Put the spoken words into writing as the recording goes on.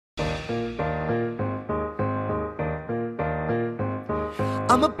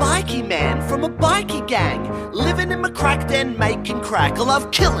I'm a bikie man from a bikie gang, living in my crack den making crack. I love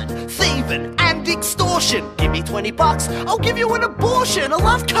killing, thieving and extortion. Give me 20 bucks, I'll give you an abortion. I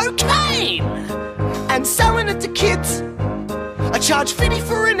love cocaine and selling it to kids. I charge 50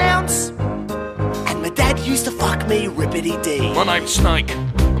 for an ounce, and my dad used to fuck me rippity-dee. My name's Snake,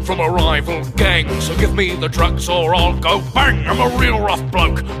 I'm from a rival gang, so give me the drugs or I'll go bang. I'm a real rough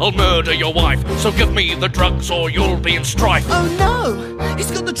bloke, I'll murder your wife, so give me the drugs or you'll be in strife. Oh no,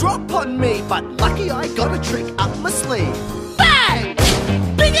 he's got the drop on me, but lucky I got a trick up my sleeve. Bang!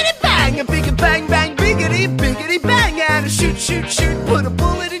 Biggity bang! A bigger bang bang biggity biggity bang, and a shoot shoot shoot, put a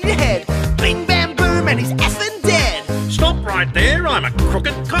bullet in your head. Bing bam boom, and he's effing dead. Stop right there, I'm a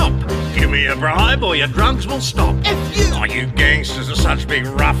crooked cop. Give me a bribe or your drugs will stop. If you... Oh, you gangsters are such big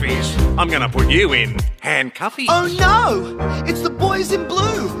roughies. I'm gonna put you in handcuffies. Oh no, it's the boys in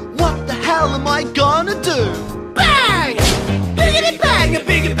blue. What the hell am I gonna do? Bang! Biggity bang, a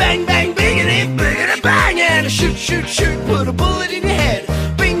bigger bang bang biggity biggity bang, and a shoot shoot shoot, put a bullet in your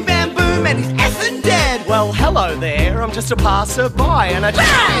head. Bing bam boom, and he's effing dead. Well, hello there, I'm just a passerby, and I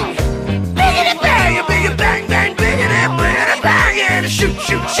bang! Biggity bang, a bigger bang bang biggity.